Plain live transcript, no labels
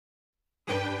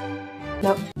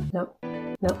no, no,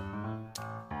 no,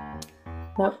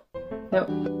 no,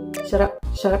 no. Shut up,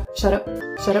 shut up, shut up,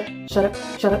 shut up, shut up,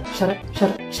 shut up, shut up, shut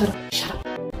up, shut up, shut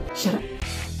up, shut up.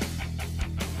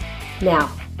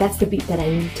 Now, that's the beat that I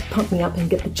need to pump me up and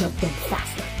get the job done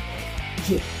faster.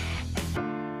 Yeah.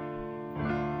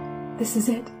 This is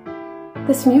it.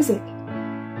 This music.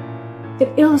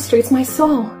 It illustrates my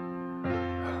soul.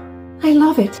 I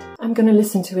love it. I'm gonna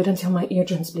listen to it until my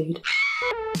eardrums bleed.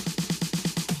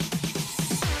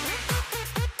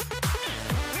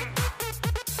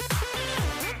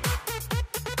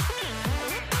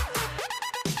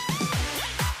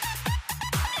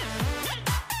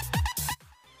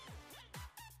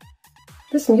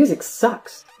 This music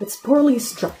sucks. It's poorly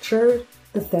structured.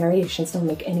 The variations don't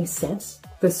make any sense.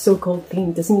 The so-called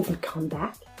theme doesn't even come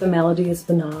back. The melody is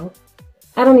banal.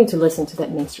 I don't need to listen to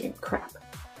that mainstream crap.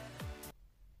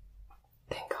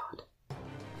 Thank God.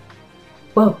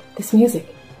 Whoa, this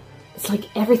music. It's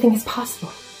like everything is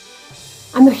possible.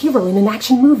 I'm the hero in an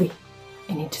action movie.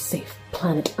 I need to save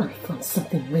planet Earth from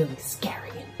something really scary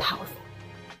and powerful.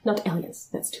 Not aliens,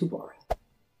 that's too boring.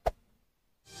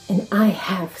 And I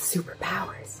have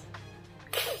superpowers.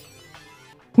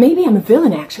 Maybe I'm a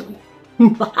villain, actually.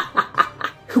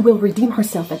 Who will redeem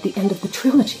herself at the end of the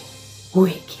trilogy.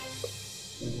 Wicked.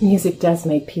 Music does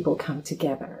make people come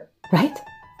together, right?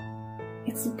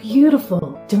 It's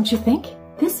beautiful, don't you think?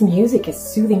 This music is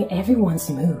soothing everyone's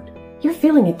mood. You're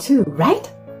feeling it too, right?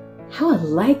 How I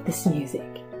like this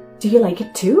music. Do you like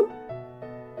it too?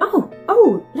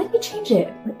 Oh, let me change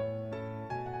it.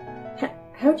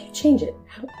 How do you change it?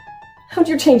 How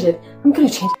do you change it? I'm gonna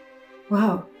change it.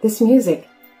 Wow, this music.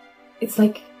 It's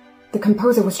like the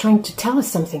composer was trying to tell us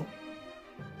something.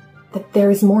 That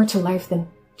there is more to life than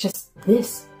just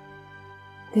this.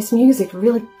 This music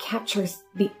really captures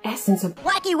the essence of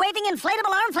wacky waving inflatable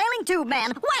arm flailing tube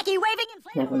man. Wacky waving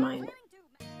inflatable. Never mind.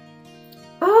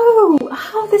 Oh,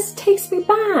 how this takes me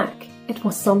back. It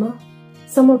was summer.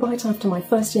 Summer right after my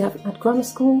first year at grammar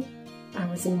school. I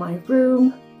was in my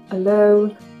room,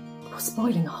 alone. It was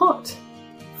boiling hot,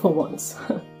 for once.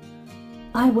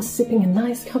 I was sipping a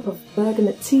nice cup of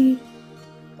bergamot tea.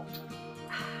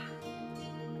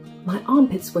 My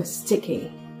armpits were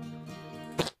sticky.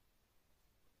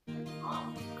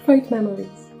 Great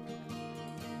memories.